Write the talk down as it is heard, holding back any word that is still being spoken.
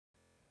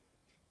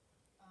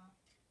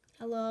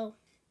Hello.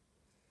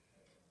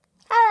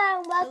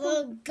 Hello, welcome.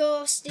 Hello,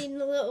 ghosting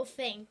the little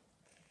thing.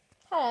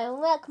 Hello,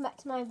 and welcome back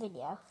to my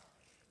video.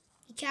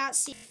 You can't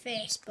see the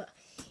face, but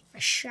if I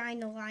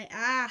shine a light,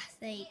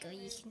 there you go.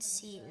 You can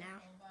see it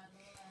now.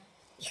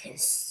 You can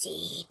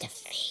see the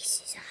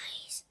face's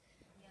eyes.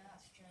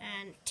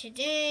 And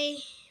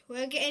today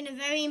we're getting a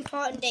very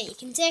important day. You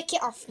can take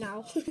it off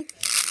now.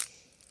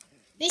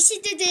 This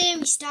is the day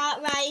we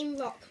start writing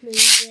rock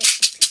music.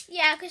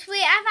 Yeah, because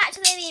I've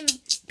actually been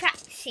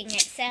practicing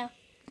it, so.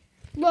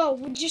 Well,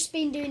 we've just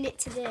been doing it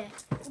today.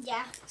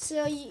 Yeah.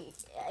 So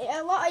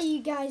a lot of you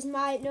guys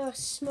might know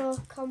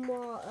Smoke on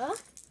Water.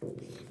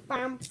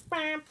 Bam,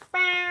 bam,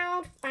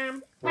 bam,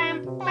 bam,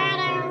 bam,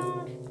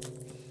 bam.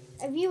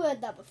 Have you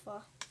heard that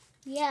before?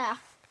 Yeah.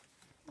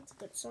 That's a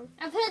good song.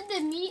 I've heard the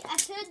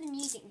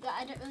music, but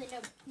I don't really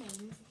know names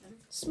of them.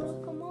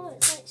 Smoke on Water.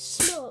 It's like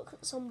smoke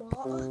that's on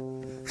water.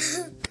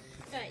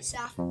 Right, so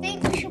I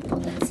think we should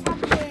put the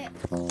tablet.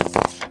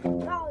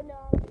 Oh no.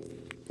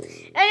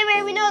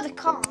 Anyway, we know the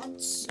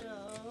chords, so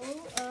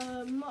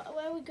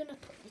where are we gonna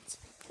put it?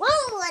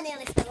 Whoa, I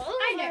nearly fell over.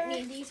 I don't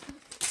need these.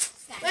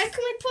 Where can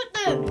we put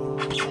them?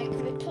 Where can we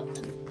put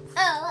them?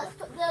 Oh, let's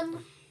put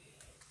them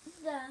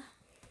there.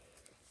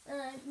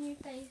 New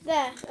face.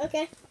 There,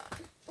 okay.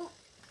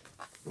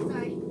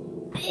 Sorry.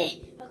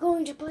 We're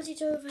going to put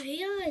it over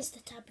here. Is the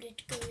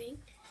tablet going?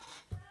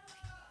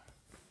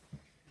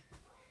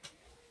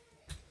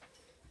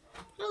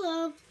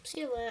 Hello. See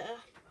you later.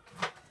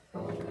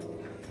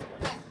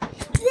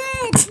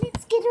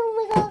 Let's get on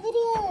with our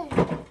video.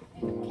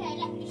 Okay,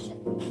 let me shut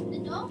the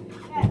door.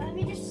 Right, let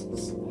me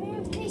just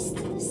move this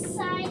to the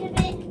side of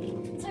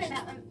it. Sorry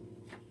about that.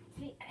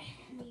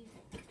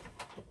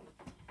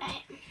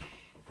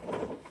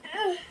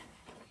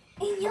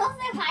 You're so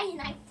high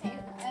and I too.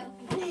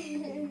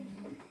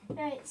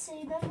 Right, so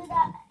remember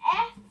that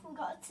F? We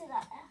got to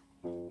that F.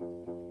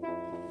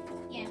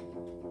 Yeah.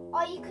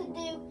 Or you could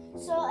do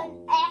an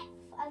F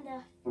and a.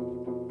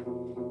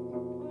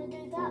 Wanna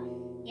do that?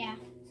 Yeah.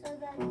 So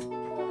then put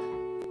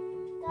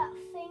that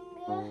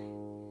finger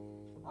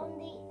on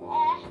the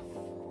F,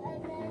 and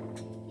then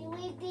you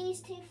leave these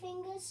two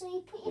fingers. So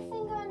you put your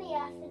finger on the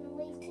F and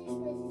leave two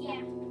spaces.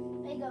 Yeah.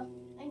 There you go.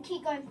 And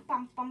keep going.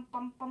 Bum bum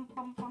bum bum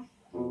bum bum.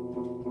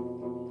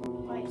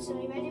 Right. So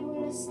you ready? We're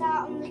gonna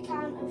start on the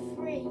count of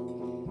 3.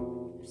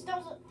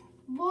 Stop.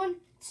 1,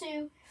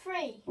 2,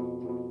 3.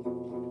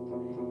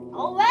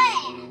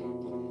 Alright.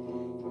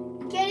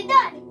 Get it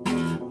done.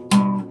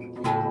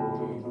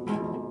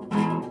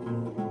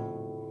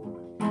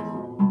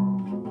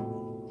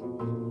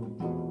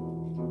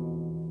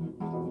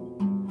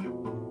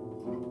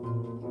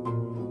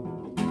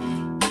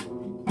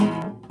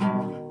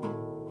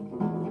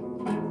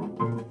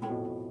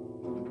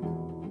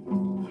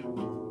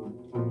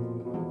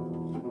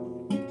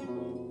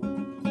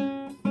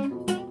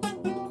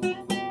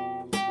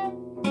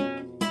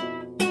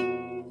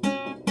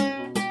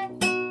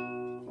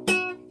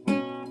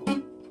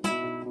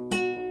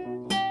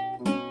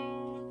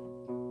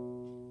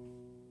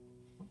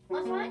 I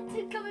was trying to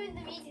come in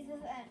the music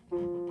with it.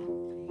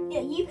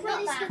 Yeah, you play Not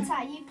this that.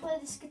 guitar. You play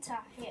this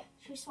guitar. Here,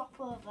 should we swap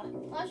over?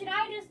 Or should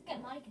I just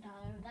get my guitar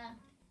over there?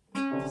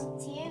 It's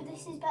to you.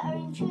 This is better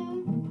in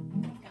tune.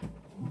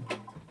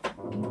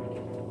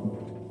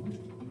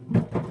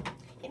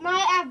 It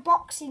might have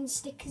boxing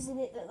stickers in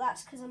it.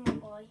 That's because I'm a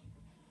boy.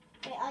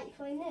 Wait, are you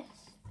playing this?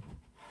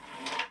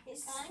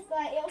 It's Fine.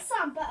 like it'll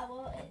sound better,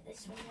 won't it?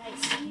 This one, right?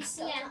 So you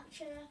start Yeah. that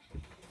chair.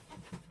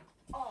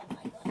 Oh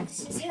my god,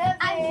 this is heavy.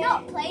 I've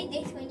not played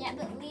this one yet,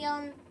 but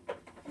Leon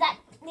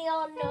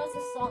knows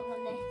a song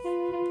on this.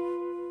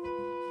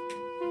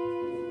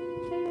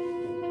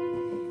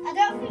 I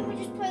don't think we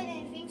just played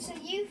anything. So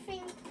you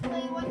play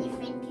what you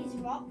think is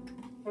rock.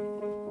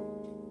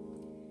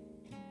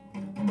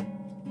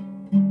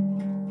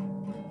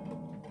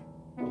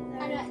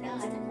 I don't know.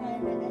 To play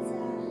the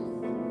guitar.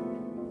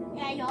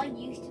 Yeah, you're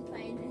used to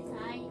playing this. I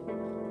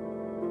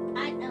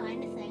don't know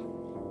anything.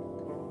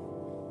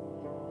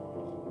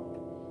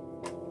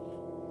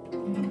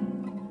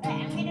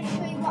 Right, I'm gonna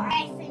show you what I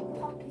think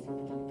pop is.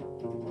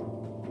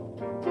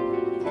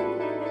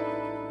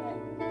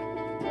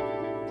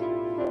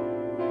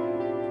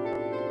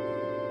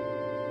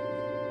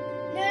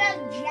 No,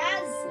 that's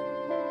jazz.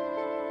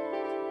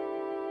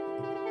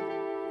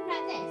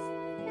 Like this.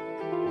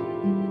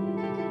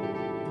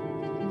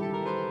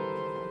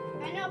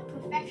 I know a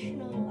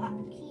professional at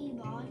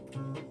keyboard.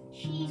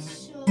 She's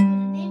so good. Her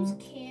name's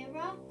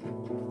Kara.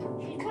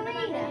 She's one of my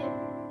neighbours.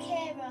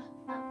 Kara.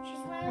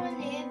 She's one of my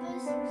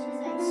neighbours. She's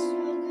like so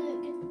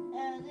good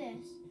at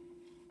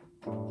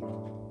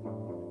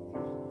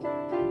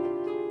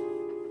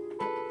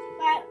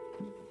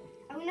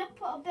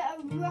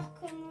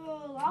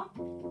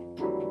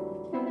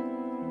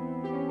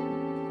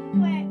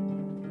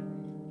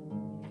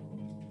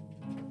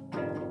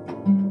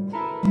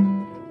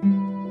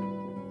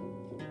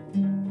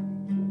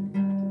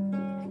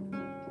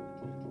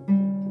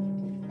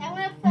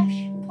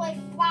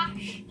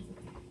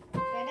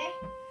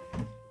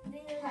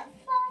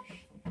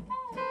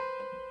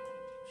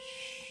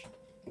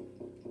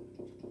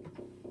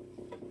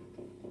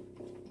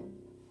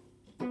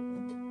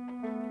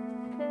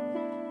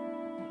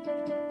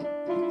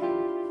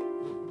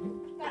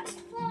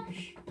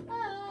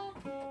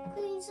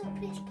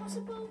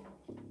possible?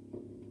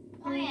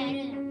 Oh yeah, I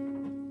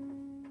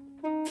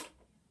know.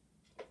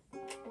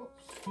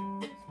 Oops.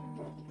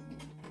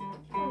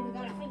 Oh my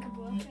god, I think I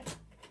broke it.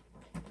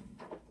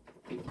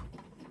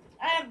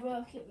 I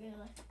broke it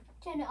really.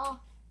 Turn it off.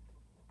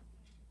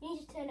 You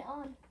need to turn it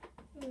on.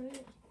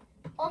 Alright.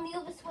 On the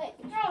other switch.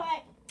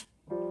 Alright.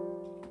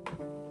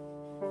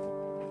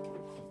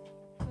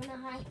 On a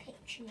high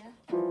pitch now.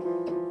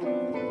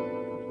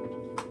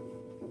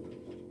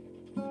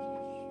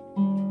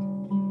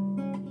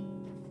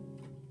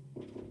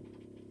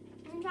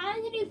 I'm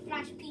trying to do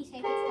flash piece if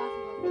it's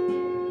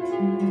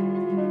possible.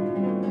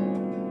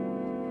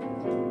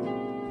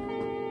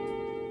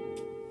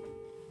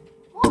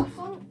 What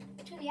song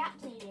to the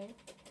app do you do?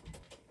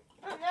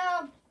 I don't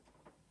know.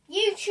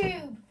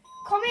 YouTube,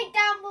 comment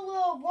down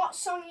below what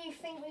song you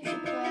think we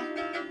should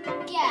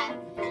play. Yeah.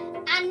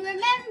 And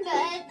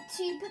remember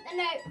to put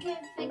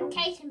the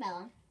notification bell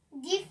on.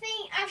 Do you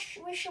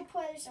think we should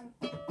play this song?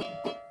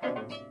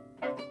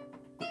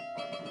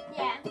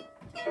 Yeah.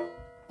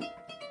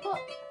 But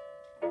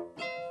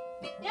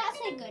that's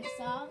a good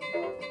song.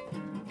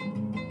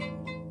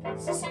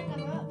 It's the song I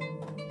wrote.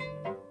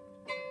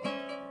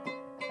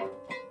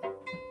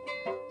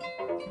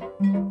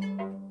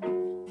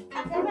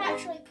 I've never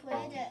actually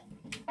played it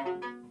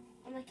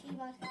on the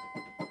keyboard.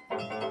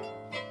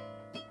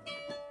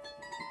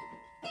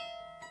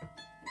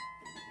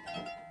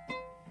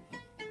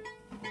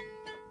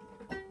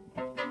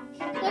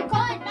 So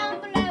comment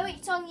down below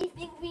which song you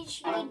think we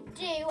should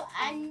do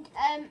and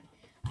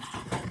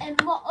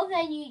what other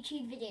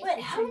YouTube videos Wait,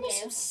 we how should many do.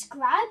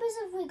 subscribers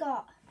have we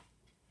got?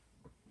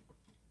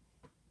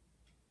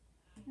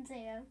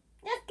 0.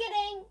 Just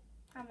kidding.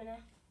 How many?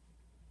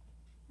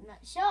 I'm not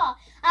sure. I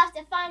have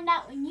to find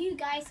out when you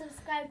guys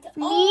subscribe to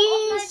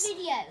all of my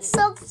videos.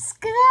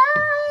 Subscribe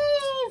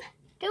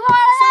Do all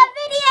of our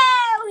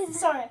videos.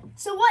 Sorry.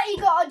 So what you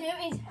gotta do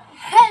is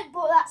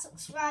headbutt that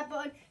subscribe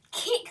button,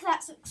 kick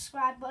that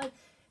subscribe button,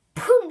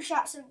 punch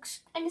that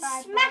subscribe And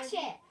button. smash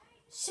it.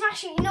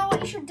 Smash it. You know what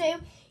you should do? You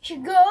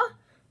should go,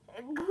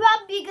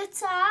 grab your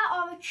guitar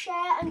or a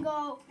chair and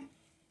go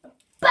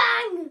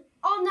bang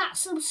on that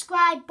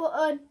subscribe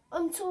button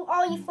until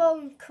all your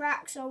phone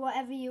cracks or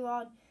whatever you're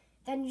on.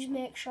 Then just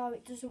make sure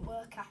it doesn't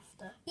work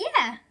after.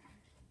 Yeah.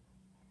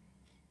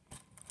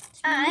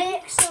 And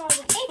Make sure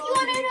the if you phone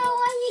want to know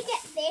works. where you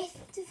get this,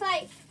 just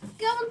like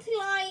go onto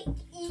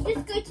you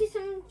just go to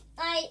some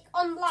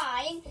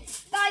online,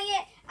 buy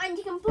it, and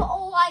you can put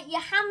all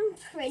your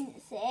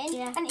handprints in,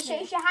 Yeah, and it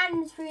shows your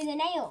hands through the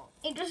nail.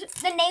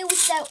 The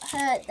nails don't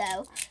hurt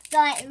though.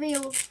 They're like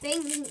real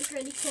things. It's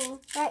really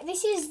cool. Right,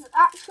 this is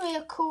actually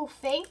a cool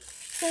thing.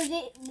 So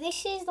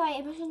this is like,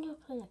 imagine you're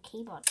playing a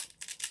keyboard.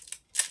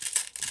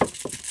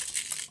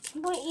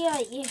 Put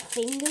your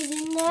fingers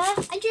in there.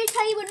 And just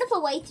tell you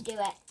another way to do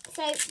it.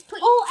 So put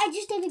Oh, I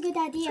just had a good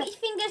idea. your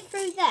fingers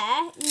through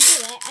there and do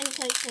it, and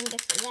put your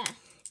fingers through there.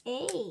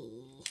 Hey,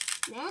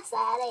 nice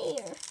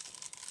idea.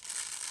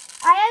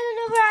 I had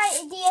another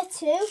idea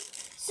too.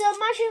 So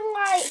imagine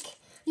like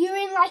you're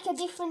in like a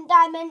different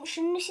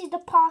dimension. This is the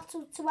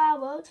portal to our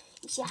world.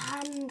 It's your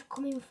hand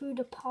coming through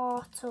the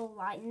portal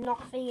like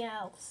nothing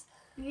else.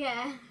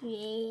 Yeah.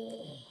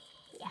 Yeah.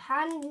 Your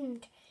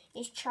hand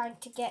is trying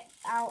to get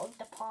out of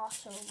the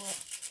portal,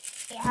 but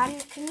your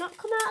hand cannot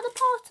come out of the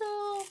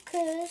portal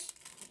because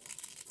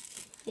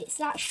it's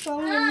that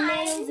strong and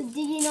nails are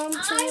digging onto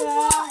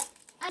it.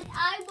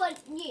 I want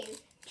you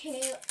to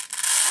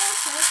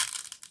also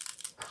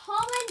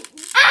comment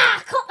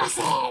Cut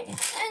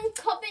myself! and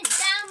comment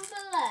down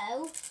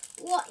below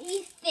what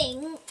you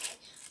think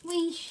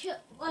we should.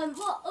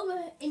 What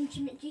other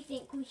instrument do you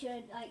think we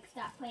should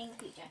start playing in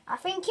the future? I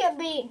think it'd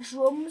be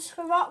drums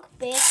for rock,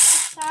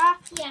 bass, guitar.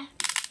 Yeah.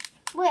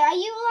 Wait, are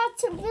you allowed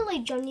to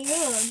village on your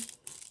own?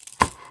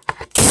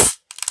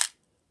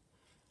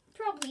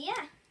 Probably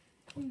yeah.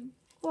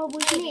 Well,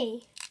 with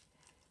me?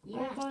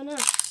 Yeah. Or on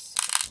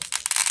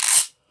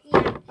us?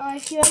 Yeah. Or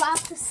if you're allowed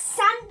to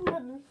sand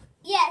them?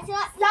 Yeah. So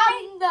Sand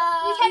we them!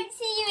 hope to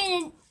see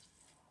you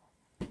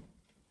in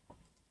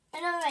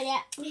another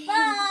video.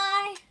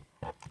 Bye.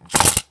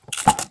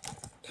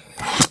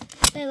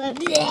 They went,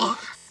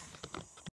 bleh.